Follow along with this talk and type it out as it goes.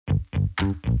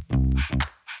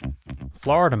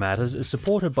Florida Matters is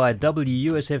supported by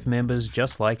WUSF members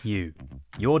just like you.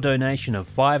 Your donation of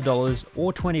 $5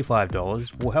 or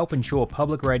 $25 will help ensure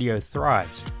public radio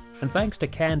thrives. And thanks to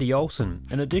Candy Olson,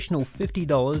 an additional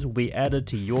 $50 will be added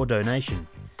to your donation.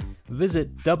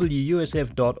 Visit wusf.org/match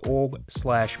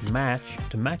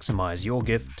to maximize your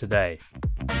gift today.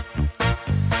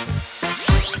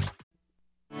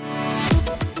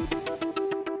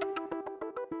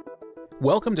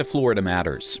 Welcome to Florida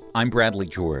Matters. I'm Bradley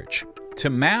George. To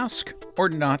mask or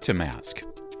not to mask?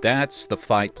 That's the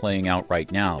fight playing out right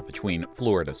now between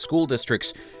Florida school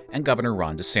districts and Governor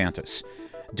Ron DeSantis.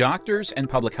 Doctors and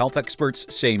public health experts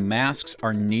say masks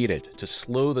are needed to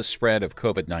slow the spread of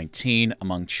COVID-19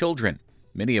 among children,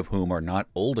 many of whom are not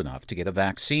old enough to get a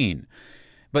vaccine.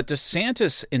 But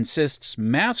DeSantis insists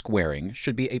mask wearing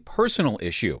should be a personal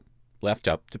issue, left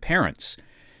up to parents.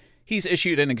 He's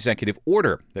issued an executive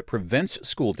order that prevents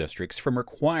school districts from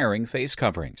requiring face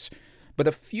coverings. But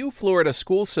a few Florida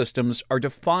school systems are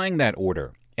defying that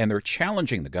order, and they're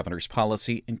challenging the governor's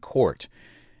policy in court.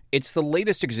 It's the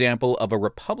latest example of a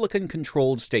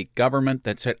Republican-controlled state government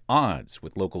that's at odds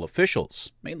with local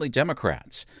officials, mainly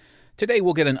Democrats. Today,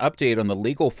 we'll get an update on the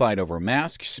legal fight over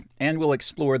masks, and we'll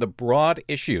explore the broad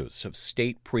issues of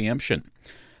state preemption.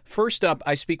 First up,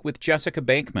 I speak with Jessica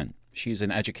Bankman. She's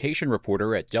an education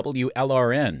reporter at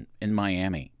WLRN in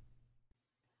Miami.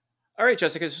 All right,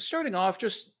 Jessica, so starting off,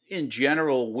 just in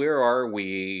general, where are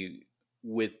we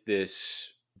with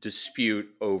this dispute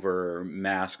over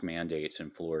mask mandates in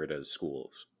Florida's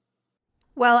schools?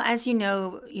 Well, as you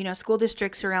know, school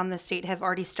districts around the state have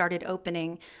already started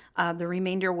opening. The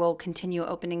remainder will continue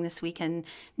opening this week and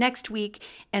next week.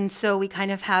 And so we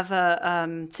kind of have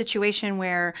a situation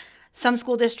where some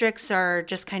school districts are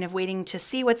just kind of waiting to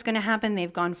see what's going to happen.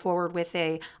 They've gone forward with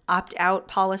a opt-out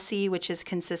policy, which is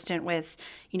consistent with,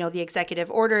 the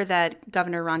executive order that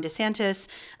Governor Ron DeSantis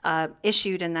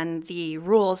issued, and then the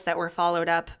rules that were followed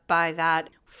up by that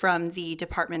from the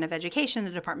Department of Education,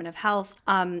 the Department of Health.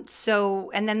 And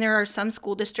then there are some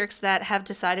school districts that have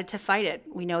decided to fight it.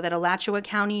 We know that Alachua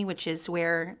County, which is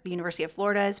where the University of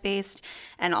Florida is based,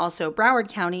 and also Broward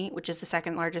County, which is the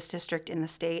second largest district in the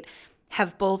state,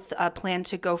 have both planned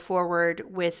to go forward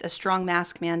with a strong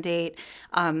mask mandate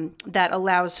that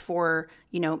allows for,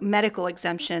 medical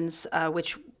exemptions,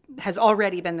 which has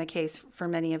already been the case for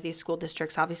many of these school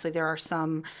districts. Obviously, there are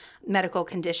some medical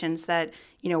conditions that,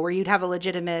 where you'd have a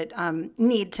legitimate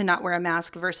need to not wear a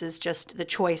mask versus just the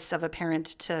choice of a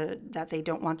parent that they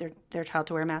don't want their child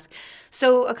to wear a mask.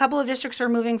 So a couple of districts are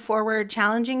moving forward,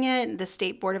 challenging it. The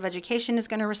State Board of Education is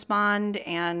going to respond,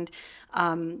 and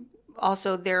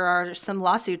also, there are some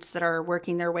lawsuits that are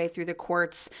working their way through the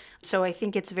courts. So I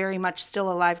think it's very much still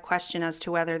a live question as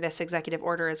to whether this executive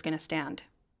order is going to stand.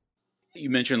 You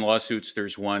mentioned lawsuits.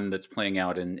 There's one that's playing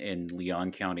out in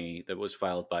Leon County that was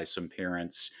filed by some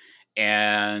parents.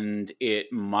 And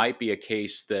it might be a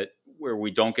case where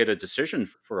we don't get a decision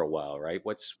for a while, right?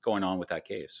 What's going on with that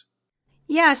case?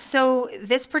 Yeah, so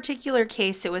this particular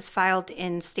case, it was filed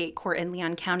in state court in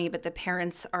Leon County, but the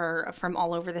parents are from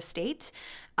all over the state.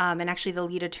 And actually, the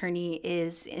lead attorney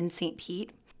is in St.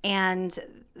 Pete. And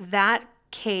that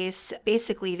case,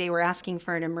 basically, they were asking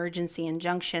for an emergency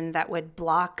injunction that would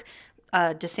block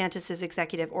DeSantis's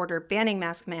executive order banning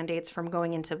mask mandates from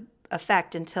going into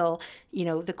effect until,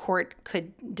 the court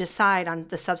could decide on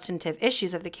the substantive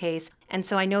issues of the case. And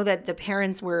so I know that the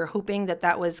parents were hoping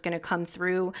that was going to come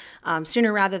through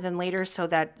sooner rather than later, so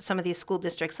that some of these school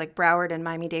districts like Broward and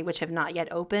Miami-Dade, which have not yet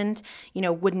opened,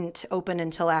 wouldn't open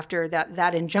until after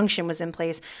that injunction was in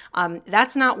place.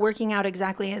 That's not working out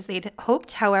exactly as they'd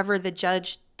hoped. However, the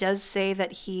judge does say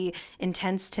that he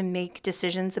intends to make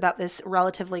decisions about this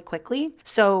relatively quickly.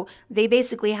 So they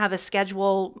basically have a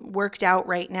schedule worked out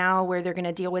right now where they're going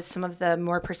to deal with some of the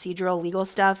more procedural legal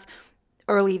stuff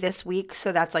early this week.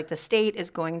 So that's like the state is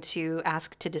going to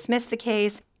ask to dismiss the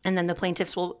case, and then the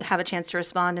plaintiffs will have a chance to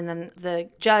respond. And then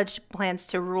the judge plans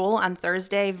to rule on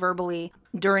Thursday verbally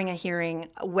during a hearing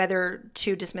whether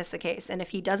to dismiss the case. And if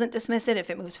he doesn't dismiss it, if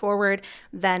it moves forward,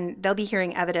 then they'll be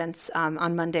hearing evidence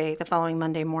on Monday, the following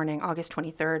Monday morning, August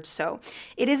 23rd. So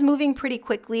it is moving pretty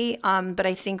quickly, but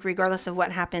I think regardless of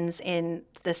what happens in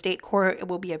the state court, it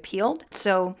will be appealed.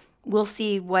 So we'll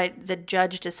see what the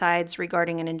judge decides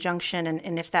regarding an injunction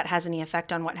and if that has any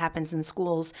effect on what happens in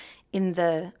schools in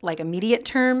the immediate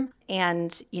term.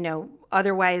 And,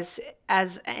 otherwise,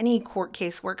 as any court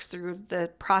case works through the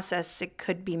process, it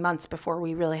could be months before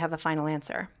we really have a final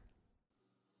answer.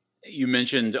 You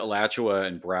mentioned Alachua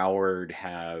and Broward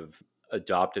have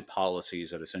adopted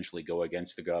policies that essentially go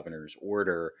against the governor's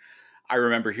order. I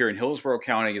remember here in Hillsborough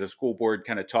County, the school board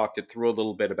kind of talked it through a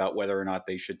little bit about whether or not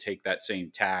they should take that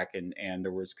same tack. And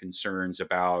there was concerns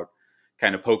about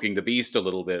kind of poking the beast a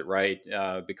little bit, right?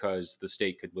 Because the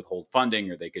state could withhold funding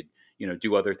or they could,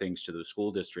 do other things to the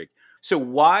school district. So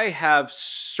why have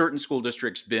certain school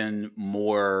districts been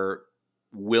more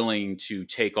willing to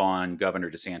take on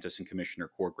Governor DeSantis and Commissioner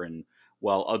Corcoran,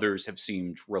 while others have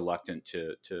seemed reluctant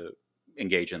to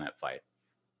engage in that fight?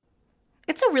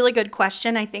 It's a really good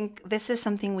question. I think this is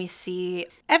something we see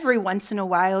every once in a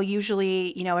while.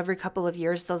 Usually, every couple of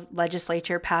years, the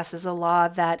legislature passes a law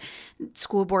that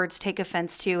school boards take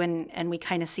offense to, and we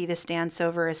kind of see this dance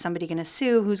over, is somebody going to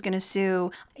sue? Who's going to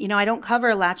sue? I don't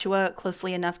cover Alachua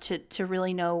closely enough to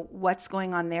really know what's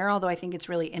going on there, although I think it's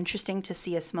really interesting to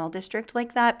see a small district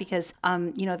like that because,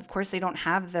 of course, they don't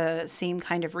have the same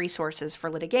kind of resources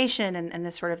for litigation and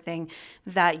this sort of thing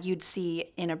that you'd see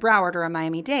in a Broward or a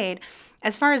Miami-Dade.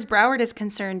 As far as Broward is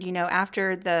concerned,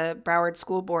 after the Broward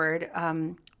School Board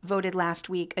voted last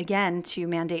week again to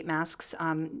mandate masks,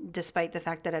 despite the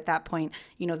fact that at that point,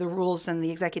 the rules and the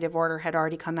executive order had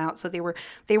already come out. So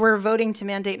they were voting to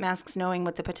mandate masks knowing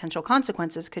what the potential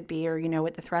consequences could be or,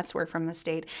 what the threats were from the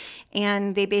state.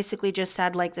 And they basically just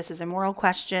said, this is a moral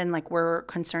question. We're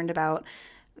concerned about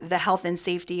the health and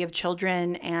safety of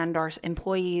children and our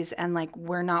employees, and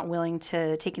we're not willing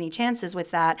to take any chances with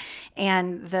that.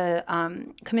 And the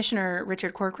Commissioner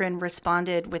Richard Corcoran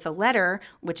responded with a letter,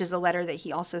 which is a letter that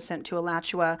he also sent to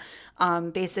Alachua,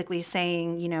 basically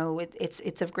saying,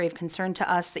 it's of grave concern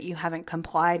to us that you haven't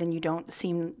complied and you don't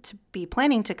seem to be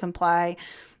planning to comply.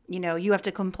 You have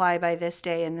to comply by this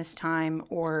day and this time,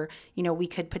 or, we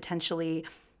could potentially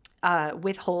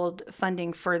withhold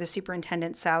funding for the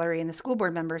superintendent's salary and the school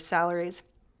board members' salaries.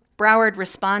 Broward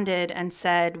responded and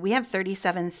said, we have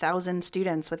 37,000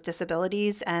 students with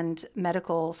disabilities and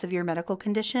severe medical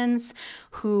conditions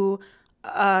who,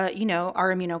 are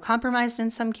immunocompromised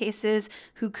in some cases,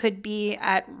 who could be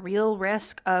at real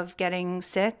risk of getting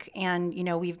sick. And,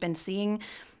 we've been seeing,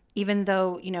 even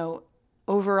though,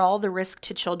 overall, the risk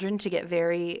to children to get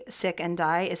very sick and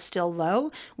die is still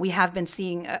low. We have been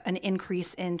seeing an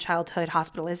increase in childhood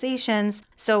hospitalizations.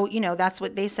 So, that's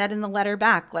what they said in the letter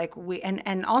back.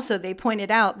 And also they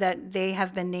pointed out that they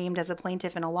have been named as a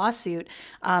plaintiff in a lawsuit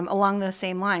along those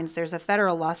same lines. There's a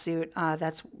federal lawsuit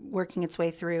that's working its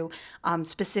way through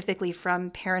specifically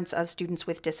from parents of students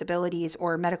with disabilities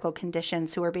or medical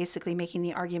conditions who are basically making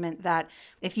the argument that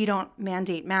if you don't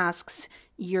mandate masks,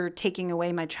 you're taking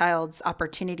away my child's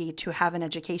opportunity to have an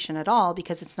education at all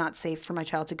because it's not safe for my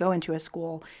child to go into a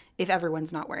school if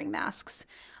everyone's not wearing masks.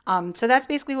 So that's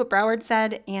basically what Broward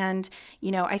said. And,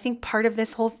 I think part of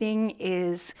this whole thing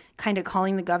is kind of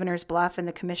calling the governor's bluff and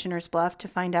the commissioner's bluff to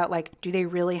find out, do they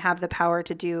really have the power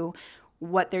to do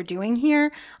what they're doing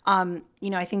here?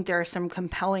 I think there are some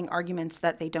compelling arguments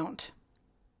that they don't.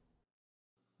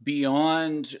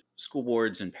 Beyond school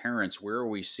boards and parents, where are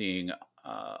we seeing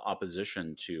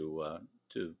opposition to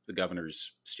the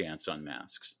governor's stance on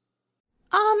masks?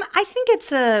 I think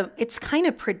it's kind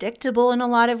of predictable in a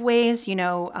lot of ways.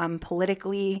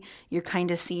 Politically, you're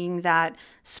kind of seeing that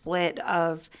split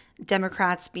of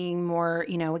Democrats being more,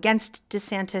 against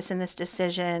DeSantis in this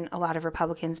decision, a lot of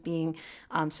Republicans being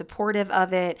supportive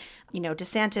of it.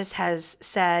 DeSantis has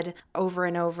said over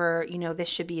and over, this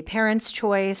should be a parent's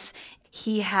choice.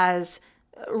 He has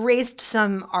raised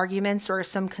some arguments or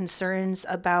some concerns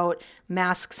about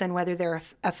masks and whether they're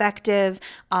effective,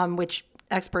 which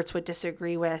experts would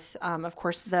disagree with. Of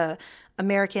course, the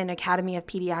American Academy of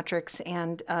Pediatrics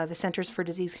and the Centers for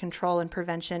Disease Control and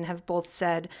Prevention have both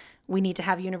said we need to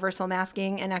have universal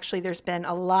masking. And actually, there's been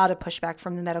a lot of pushback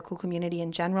from the medical community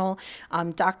in general.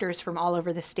 Doctors from all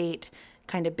over the state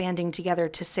kind of banding together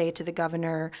to say to the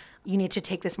governor, you need to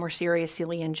take this more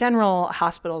seriously in general.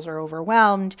 Hospitals are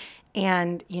overwhelmed.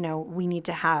 And, we need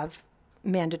to have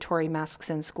mandatory masks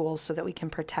in schools so that we can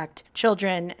protect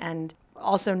children and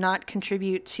also not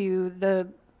contribute to the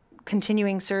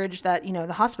continuing surge that,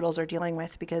 the hospitals are dealing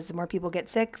with, because the more people get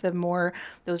sick, the more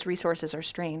those resources are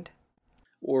strained.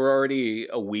 We're already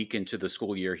a week into the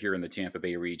school year here in the Tampa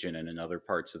Bay region and in other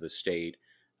parts of the state.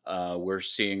 We're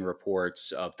seeing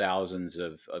reports of thousands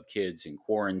of kids in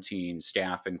quarantine,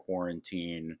 staff in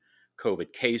quarantine,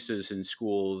 COVID cases in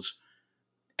schools.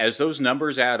 As those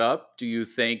numbers add up, do you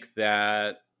think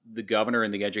that the governor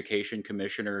and the education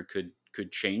commissioner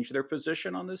could change their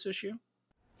position on this issue?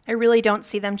 I really don't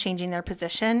see them changing their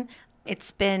position.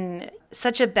 It's been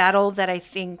such a battle that I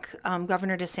think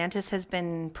Governor DeSantis has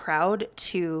been proud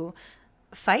to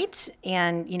fight.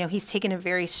 And, he's taken a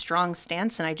very strong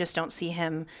stance, and I just don't see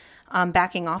him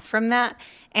backing off from that.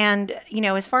 And,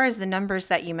 as far as the numbers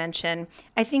that you mentioned,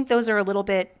 I think those are a little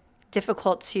bit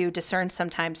difficult to discern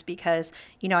sometimes because,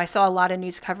 I saw a lot of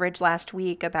news coverage last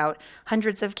week about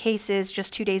hundreds of cases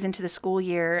just 2 days into the school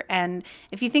year. And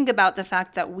if you think about the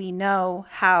fact that we know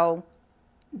how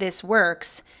this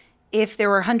works, if there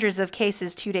were hundreds of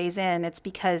cases 2 days in, it's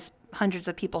because hundreds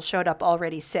of people showed up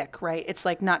already sick, right? It's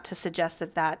like not to suggest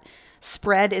that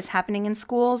spread is happening in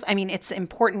schools. I mean, it's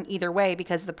important either way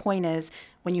because the point is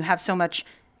when you have so much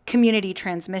community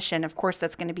transmission, of course,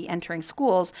 that's going to be entering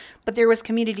schools. But there was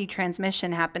community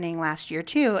transmission happening last year,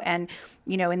 too. And,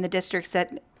 in the districts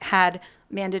that had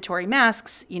mandatory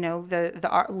masks,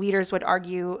 the leaders would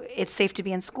argue it's safe to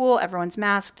be in school. Everyone's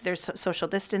masked. There's social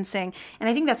distancing. And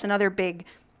I think that's another big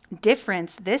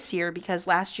difference this year because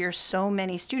last year so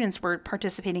many students were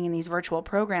participating in these virtual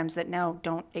programs that now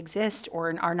don't exist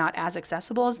or are not as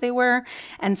accessible as they were.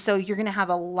 And so you're going to have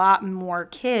a lot more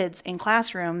kids in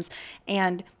classrooms,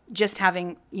 and just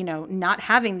having, not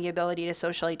having the ability to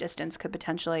socially distance could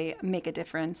potentially make a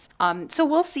difference. So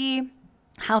we'll see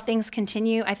how things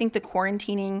continue. I think the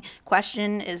quarantining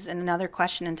question is another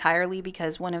question entirely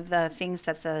because one of the things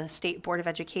that the State Board of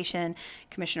Education,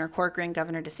 Commissioner Corcoran,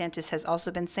 Governor DeSantis has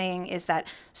also been saying is that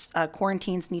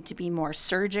quarantines need to be more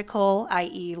surgical,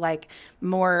 i.e. like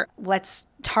more, let's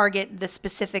target the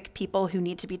specific people who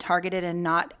need to be targeted and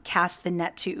not cast the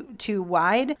net too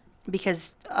wide.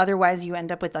 Because otherwise you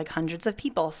end up with like hundreds of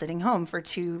people sitting home for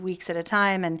 2 weeks at a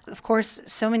time. And of course,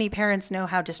 so many parents know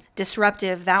how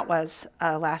disruptive that was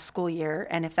last school year.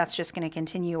 And if that's just going to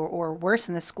continue or worse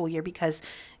in the school year because,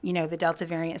 the Delta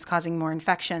variant is causing more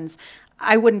infections,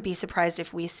 I wouldn't be surprised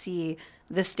if we see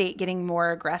the state getting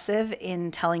more aggressive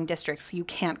in telling districts you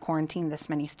can't quarantine this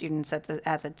many students at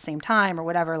the same time or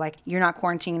whatever. Like you're not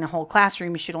quarantining a whole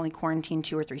classroom. You should only quarantine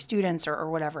 2 or 3 students or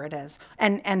whatever it is.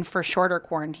 And for shorter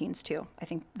quarantines too. I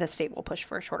think the state will push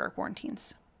for shorter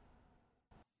quarantines.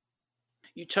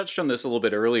 You touched on this a little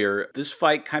bit earlier. This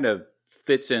fight kind of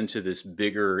fits into this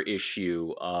bigger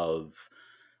issue of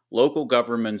local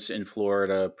governments in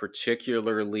Florida,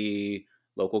 particularly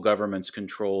local governments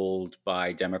controlled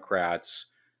by Democrats,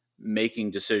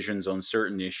 making decisions on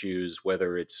certain issues,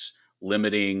 whether it's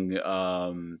limiting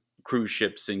cruise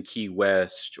ships in Key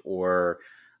West or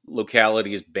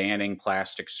localities banning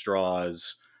plastic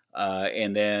straws,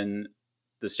 and then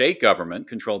the state government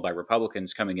controlled by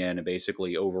Republicans coming in and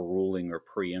basically overruling or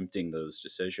preempting those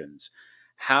decisions.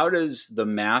 How does the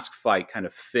mask fight kind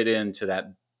of fit into that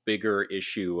bigger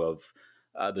issue of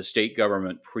the state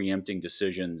government preempting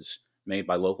decisions made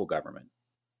by local government?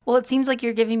 Well, it seems like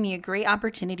you're giving me a great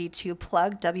opportunity to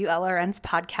plug WLRN's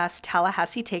podcast,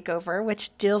 Tallahassee Takeover, which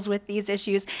deals with these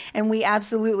issues. And we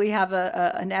absolutely have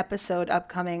an episode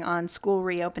upcoming on school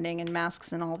reopening and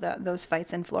masks and all those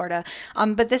fights in Florida.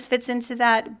 But this fits into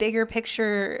that bigger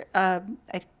picture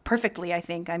perfectly, I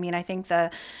think. I mean, I think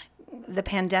the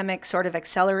pandemic sort of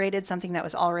accelerated something that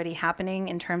was already happening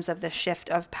in terms of the shift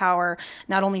of power,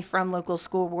 not only from local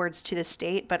school boards to the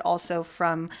state, but also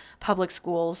from public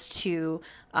schools to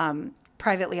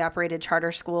privately operated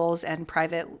charter schools and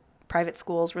private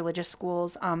schools, religious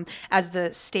schools, as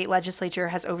the state legislature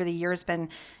has over the years been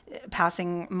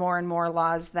passing more and more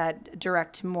laws that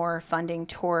direct more funding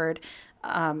toward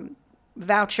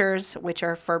vouchers, which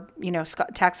are for,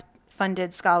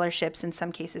 tax-funded scholarships, in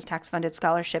some cases tax-funded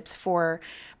scholarships for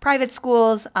private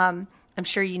schools. I'm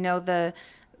sure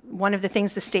one of the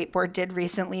things the state board did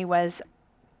recently was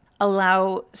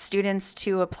allow students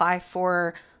to apply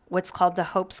for what's called the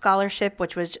Hope Scholarship,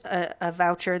 which was a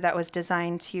voucher that was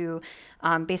designed to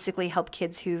basically help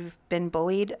kids who've been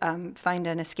bullied find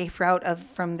an escape route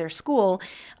from their school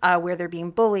where they're being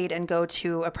bullied and go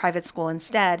to a private school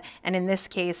instead. And in this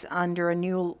case, under a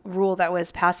new rule that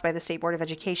was passed by the State Board of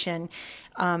Education,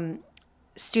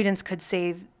 students could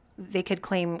say they could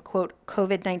claim, quote,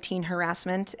 COVID-19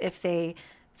 harassment if they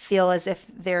feel as if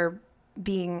they're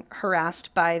being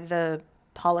harassed by the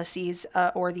policies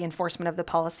or the enforcement of the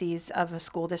policies of a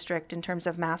school district in terms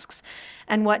of masks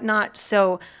and whatnot.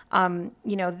 So,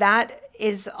 that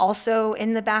is also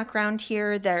in the background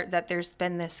here, that there's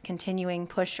been this continuing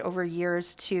push over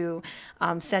years to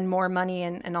send more money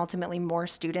and ultimately more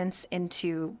students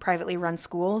into privately run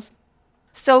schools.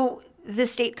 So the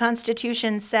state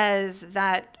constitution says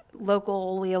that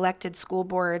locally elected school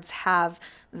boards have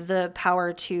the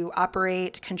power to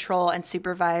operate, control, and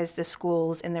supervise the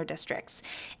schools in their districts.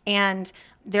 And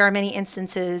there are many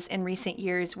instances in recent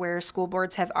years where school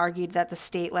boards have argued that the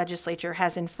state legislature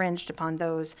has infringed upon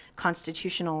that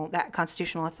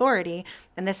constitutional authority.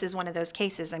 And this is one of those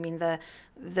cases. I mean,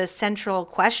 the central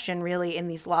question really in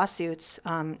these lawsuits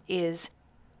is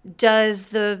does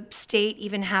the state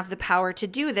even have the power to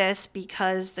do this?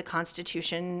 Because the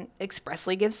Constitution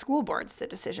expressly gives school boards the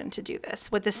decision to do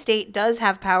this. What the state does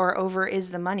have power over is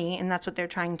the money, and that's what they're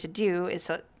trying to do, is,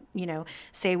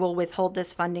 say we'll withhold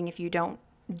this funding if you don't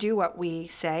do what we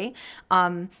say.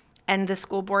 And the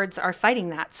school boards are fighting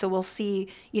that. So we'll see,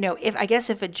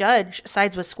 if a judge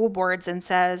sides with school boards and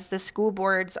says the school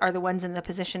boards are the ones in the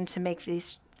position to make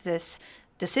this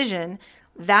decision,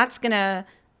 that's going to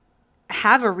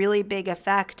have a really big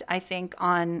effect, I think,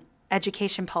 on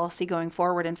education policy going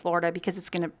forward in Florida, because it's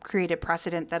going to create a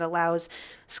precedent that allows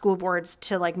school boards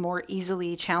to more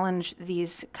easily challenge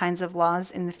these kinds of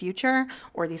laws in the future,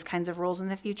 or these kinds of rules in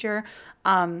the future.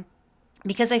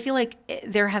 Because I feel like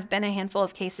there have been a handful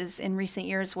of cases in recent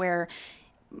years where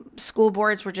school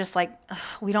boards were just like,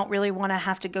 we don't really want to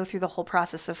have to go through the whole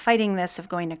process of fighting this, of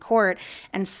going to court.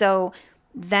 And so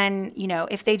then,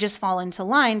 if they just fall into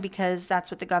line because that's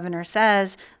what the governor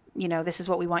says, this is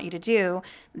what we want you to do,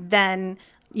 then,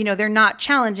 they're not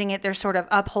challenging it. They're sort of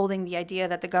upholding the idea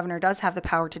that the governor does have the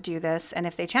power to do this. And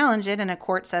if they challenge it and a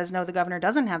court says, no, the governor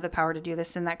doesn't have the power to do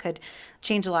this, then that could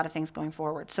change a lot of things going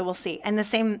forward. So we'll see. And the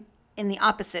same in the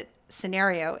opposite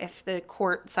scenario, if the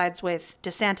court sides with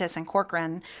DeSantis and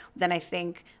Corcoran, then I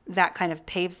think that kind of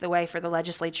paves the way for the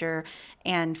legislature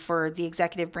and for the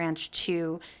executive branch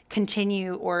to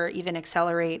continue or even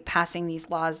accelerate passing these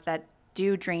laws that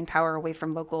do drain power away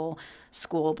from local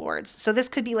school boards. So this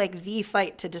could be the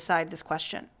fight to decide this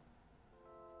question.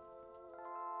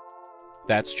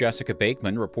 That's Jessica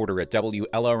Bakeman, reporter at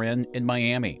WLRN in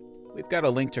Miami. We've got a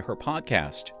link to her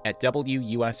podcast at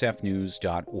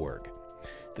WUSFnews.org.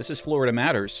 This is Florida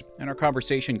Matters, and our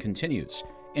conversation continues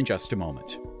in just a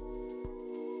moment.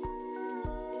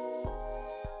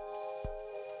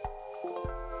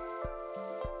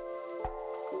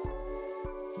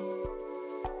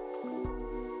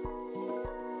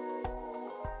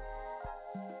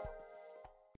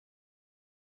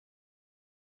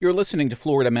 You're listening to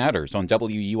Florida Matters on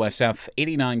WUSF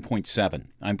 89.7.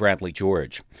 I'm Bradley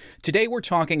George. Today we're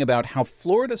talking about how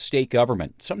Florida state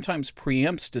government sometimes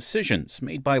preempts decisions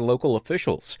made by local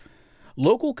officials.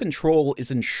 Local control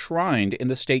is enshrined in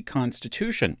the state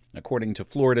constitution, according to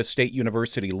Florida State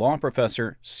University law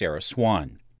professor Sarah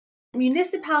Swan.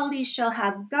 Municipalities shall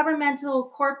have governmental,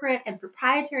 corporate, and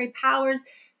proprietary powers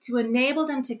to enable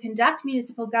them to conduct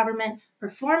municipal government,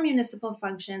 perform municipal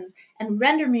functions, and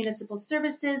render municipal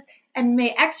services, and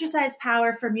may exercise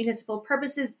power for municipal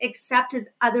purposes except as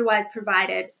otherwise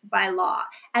provided by law.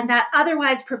 And that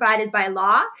otherwise provided by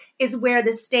law is where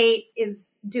the state is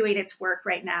doing its work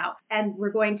right now. And we're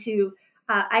going to,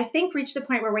 I think, reach the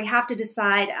point where we have to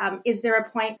decide, is there a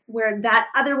point where that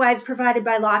otherwise provided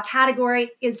by law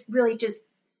category is really just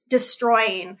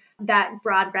destroying that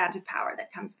broad grant of power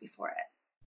that comes before it?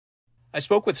 I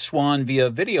spoke with Swan via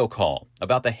video call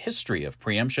about the history of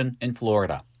preemption in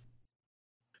Florida.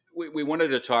 We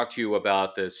wanted to talk to you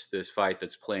about this fight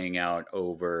that's playing out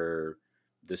over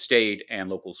the state and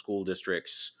local school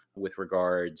districts with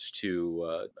regards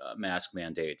to mask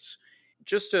mandates.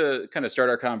 Just to kind of start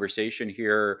our conversation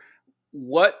here,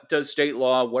 what does state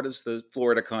law, what does the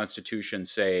Florida Constitution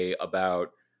say about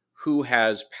who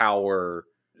has power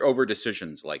over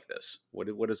decisions like this?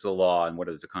 What is the law and what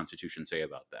does the Constitution say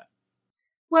about that?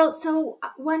 Well, so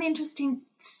one interesting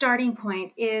starting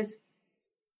point is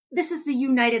this is the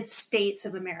United States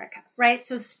of America, right?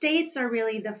 So states are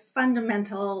really the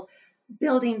fundamental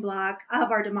building block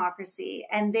of our democracy,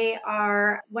 and they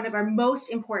are one of our most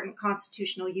important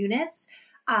constitutional units,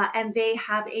 and they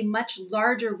have a much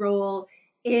larger role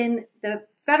in the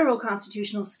federal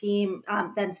constitutional scheme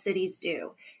than cities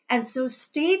do. And so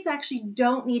states actually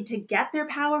don't need to get their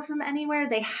power from anywhere.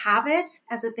 They have it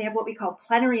as if they have what we call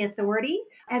plenary authority.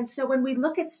 And so when we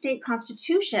look at state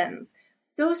constitutions,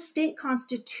 those state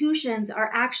constitutions are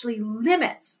actually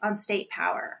limits on state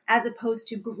power as opposed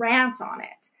to grants on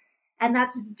it. And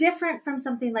that's different from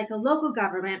something like a local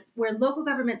government, where local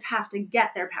governments have to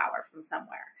get their power from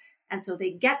somewhere. And so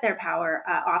they get their power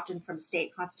often from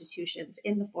state constitutions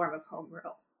in the form of home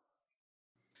rule.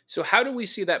 So how do we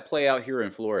see that play out here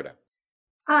in Florida?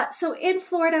 So in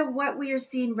Florida, what we are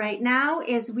seeing right now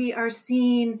is we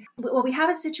have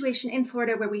a situation in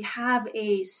Florida where we have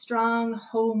a strong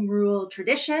home rule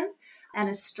tradition and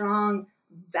a strong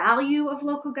value of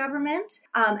local government.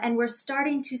 And we're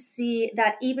starting to see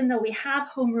that even though we have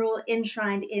home rule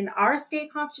enshrined in our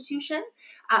state constitution,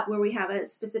 where we have a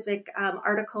specific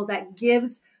article that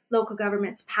gives local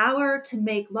governments power to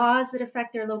make laws that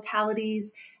affect their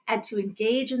localities and to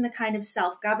engage in the kind of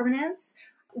self-governance,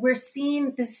 we're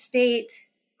seeing the state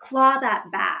claw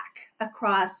that back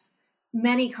across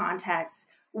many contexts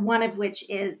one of which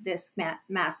is this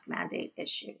mask mandate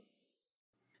issue.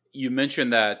 You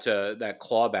mentioned that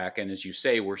clawback, and as you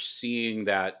say, we're seeing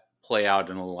that play out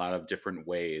in a lot of different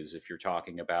ways. If you're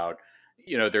talking about,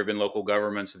 there have been local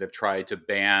governments that have tried to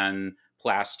ban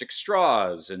plastic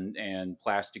straws and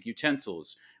plastic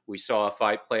utensils. We saw a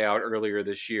fight play out earlier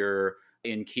this year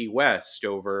in Key West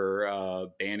over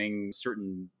banning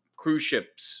certain cruise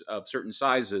ships of certain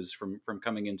sizes from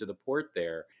coming into the port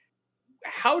there.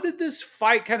 How did this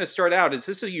fight kind of start out? Is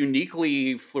this a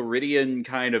uniquely Floridian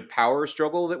kind of power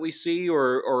struggle that we see,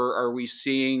 or are we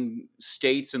seeing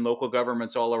states and local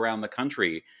governments all around the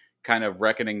country kind of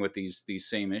reckoning with these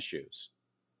same issues?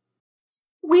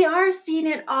 We are seeing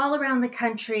it all around the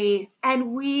country,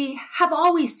 and we have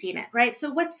always seen it, right?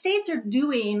 So what states are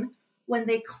doing when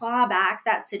they claw back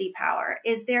that city power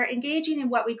is they're engaging in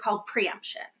what we call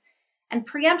preemption. And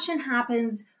preemption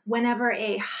happens whenever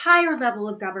a higher level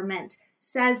of government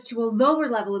says to a lower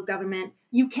level of government,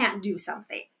 you can't do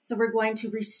something. So we're going to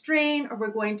restrain, or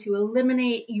we're going to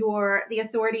eliminate the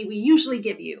authority we usually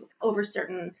give you over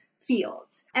certain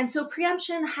fields. And so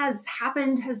preemption has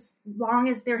happened as long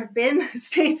as there have been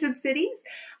states and cities,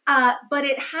 but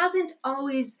it hasn't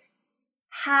always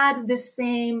had the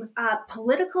same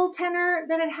political tenor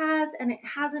that it has, and it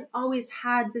hasn't always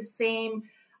had the same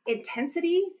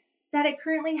intensity that it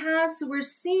currently has. So we're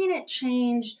seeing it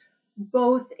change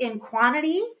both in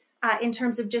quantity, in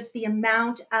terms of just the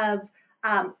amount of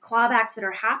clawbacks that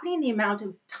are happening, the amount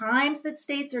of times that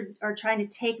states are trying to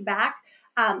take back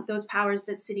those powers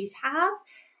that cities have.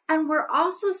 And we're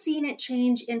also seeing it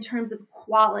change in terms of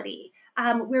quality,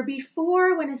 where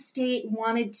before, when a state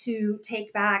wanted to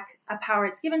take back a power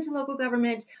it's given to local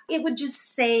government, it would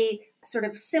just say sort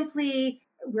of simply,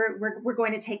 we're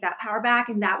going to take that power back,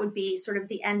 and that would be sort of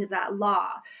the end of that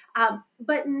law.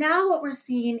 But now what we're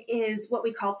seeing is what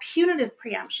we call punitive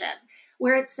preemption,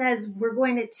 where it says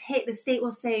the state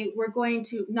will say, we're going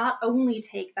to not only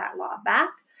take that law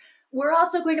back, we're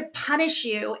also going to punish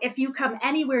you if you come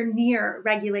anywhere near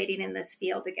regulating in this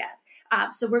field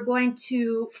again. So we're going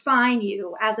to fine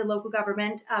you as a local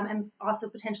government, and also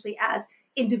potentially as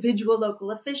individual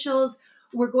local officials.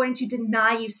 We're going to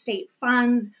deny you state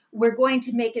funds. We're going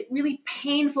to make it really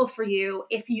painful for you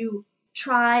if you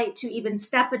try to even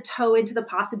step a toe into the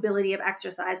possibility of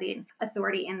exercising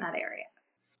authority in that area.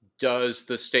 Does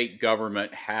the state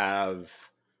government have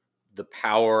the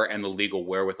power and the legal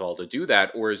wherewithal to do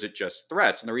that, or is it just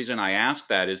threats? And the reason I ask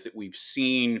that is that we've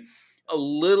seen a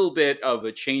little bit of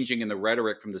a changing in the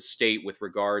rhetoric from the state with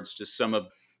regards to some of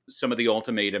the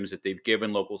ultimatums that they've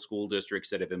given local school districts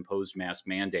that have imposed mask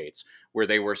mandates, where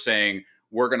they were saying,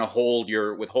 we're going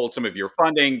to withhold some of your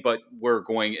funding, but we're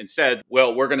going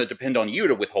to depend on you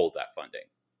to withhold that funding.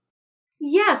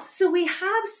 Yes. So we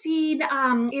have seen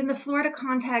in the Florida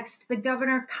context, the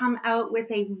governor come out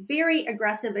with a very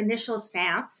aggressive initial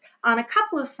stance on a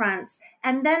couple of fronts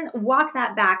and then walk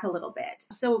that back a little bit.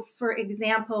 So, for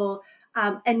example,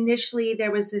 initially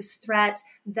there was this threat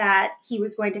that he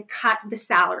was going to cut the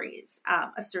salaries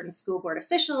of certain school board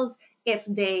officials if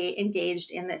they engaged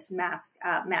in this mask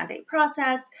mandate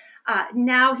process.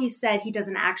 Now he said he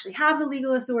doesn't actually have the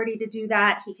legal authority to do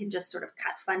that. He can just sort of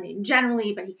cut funding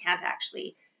generally, but he can't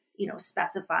actually,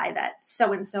 specify that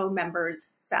so-and-so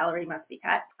member's salary must be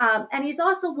cut. And he's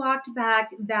also walked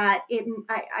back that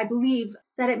I believe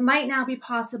that it might now be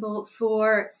possible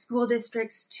for school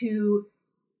districts to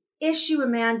issue a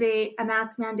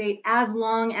mask mandate, as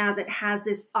long as it has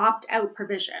this opt-out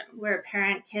provision where a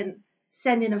parent can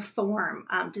send in a form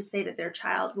to say that their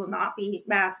child will not be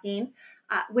masking,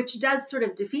 which does sort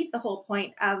of defeat the whole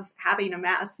point of having a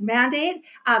mask mandate,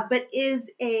 but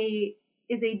is a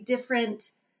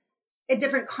different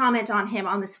comment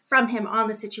from him on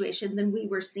the situation than we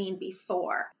were seeing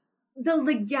before. The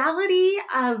legality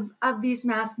of these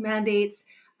mask mandates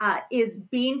is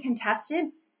being contested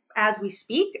as we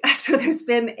speak. So there's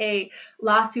been a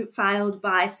lawsuit filed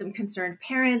by some concerned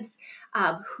parents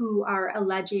who are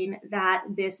alleging that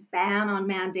this ban on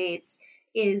mandates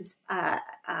is a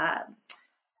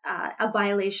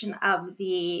violation of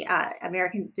the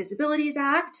American Disabilities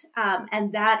Act.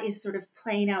 And that is sort of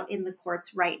playing out in the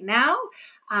courts right now.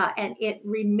 And it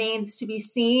remains to be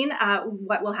seen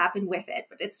what will happen with it.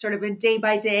 But it's sort of a day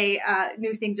by day,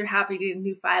 new things are happening and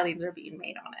new filings are being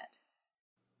made on it.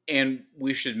 And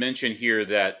we should mention here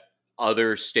that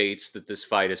other states that this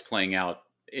fight is playing out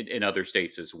in other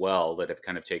states as well that have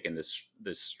kind of taken this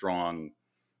strong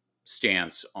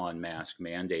stance on mask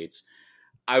mandates.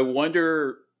 I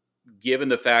wonder, given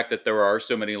the fact that there are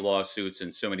so many lawsuits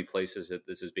in so many places that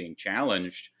this is being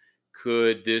challenged,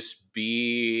 could this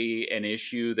be an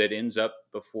issue that ends up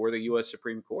before the U.S.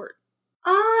 Supreme Court?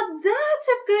 That's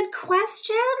a good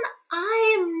question.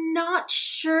 I am not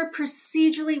sure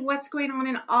procedurally what's going on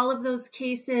in all of those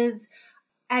cases.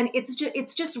 And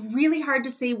it's just really hard to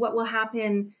say what will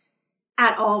happen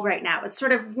at all right now. It's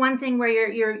sort of one thing where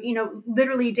you're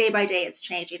literally day by day it's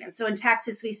changing. And so in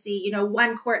Texas, we see,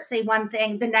 one court say one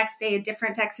thing, the next day a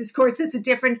different Texas court says a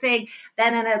different thing,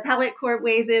 then an appellate court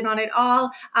weighs in on it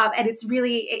all. And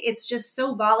it's just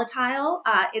so volatile.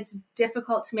 It's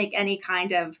difficult to make any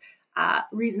kind of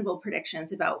reasonable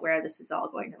predictions about where this is all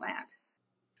going to land.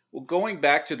 Well, going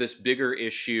back to this bigger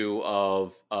issue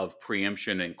of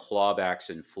preemption and clawbacks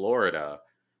in Florida,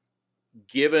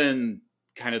 given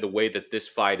kind of the way that this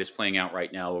fight is playing out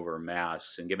right now over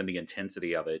masks and given the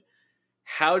intensity of it,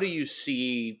 how do you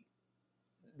see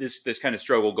this kind of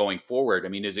struggle going forward? I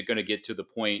mean, is it going to get to the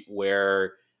point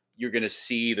where you're going to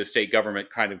see the state government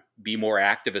kind of be more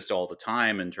activist all the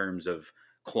time in terms of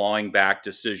clawing back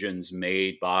decisions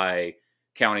made by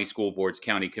county school boards,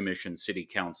 county commissions, city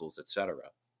councils, et cetera?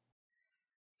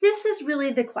 This is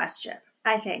really the question,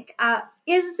 I think.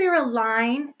 Is there a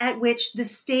line at which the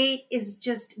state is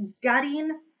just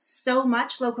gutting so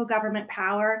much local government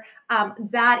power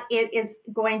that it is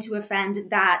going to offend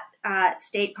that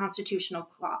state constitutional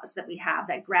clause that we have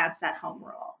that grants that home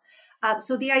rule?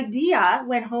 So the idea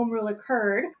when home rule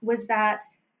occurred was that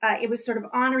it was sort of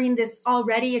honoring this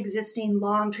already existing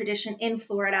long tradition in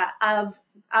Florida of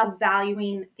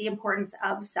valuing the importance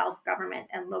of self-government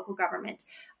and local government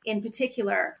in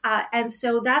particular. And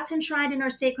so that's enshrined in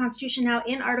our state constitution now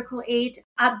in Article 8,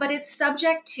 but it's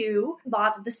subject to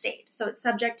laws of the state. So it's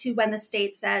subject to when the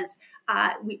state says,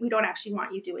 we don't actually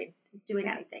want you doing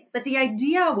anything. But the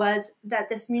idea was that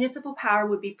this municipal power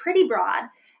would be pretty broad,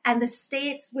 and the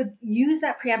states would use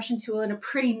that preemption tool in a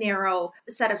pretty narrow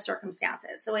set of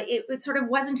circumstances. So it sort of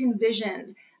wasn't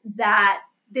envisioned that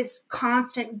this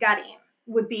constant gutting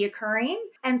would be occurring.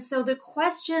 And so the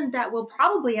question that will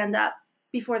probably end up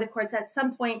before the courts at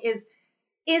some point is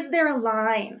there a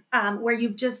line where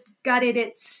you've just gutted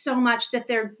it so much that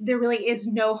there really is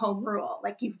no home rule?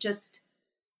 Like you've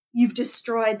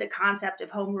destroyed the concept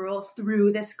of home rule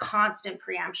through this constant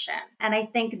preemption. And I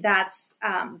think that's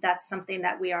something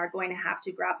that we are going to have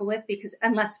to grapple with, because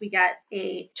unless we get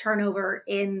a turnover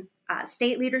in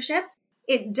state leadership,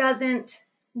 it doesn't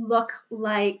look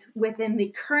like within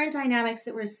the current dynamics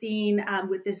that we're seeing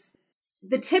with this,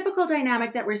 the typical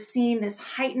dynamic that we're seeing this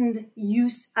heightened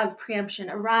use of preemption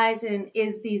arise in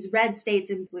is these red states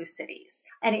and blue cities.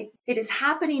 And it is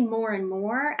happening more and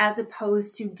more as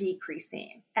opposed to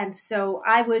decreasing. And so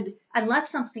unless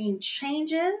something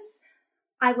changes,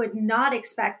 I would not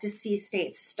expect to see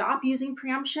states stop using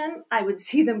preemption. I would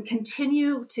see them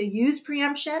continue to use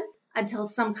preemption until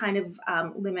some kind of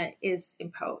limit is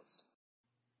imposed.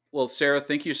 Well, Sarah,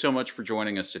 thank you so much for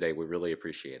joining us today. We really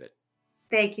appreciate it.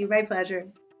 Thank you. My pleasure.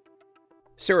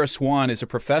 Sarah Swan is a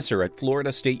professor at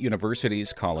Florida State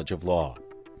University's College of Law.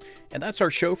 And that's our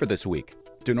show for this week.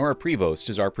 Denora Prevost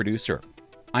is our producer.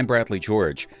 I'm Bradley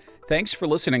George. Thanks for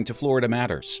listening to Florida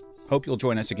Matters. Hope you'll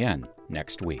join us again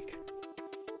next week.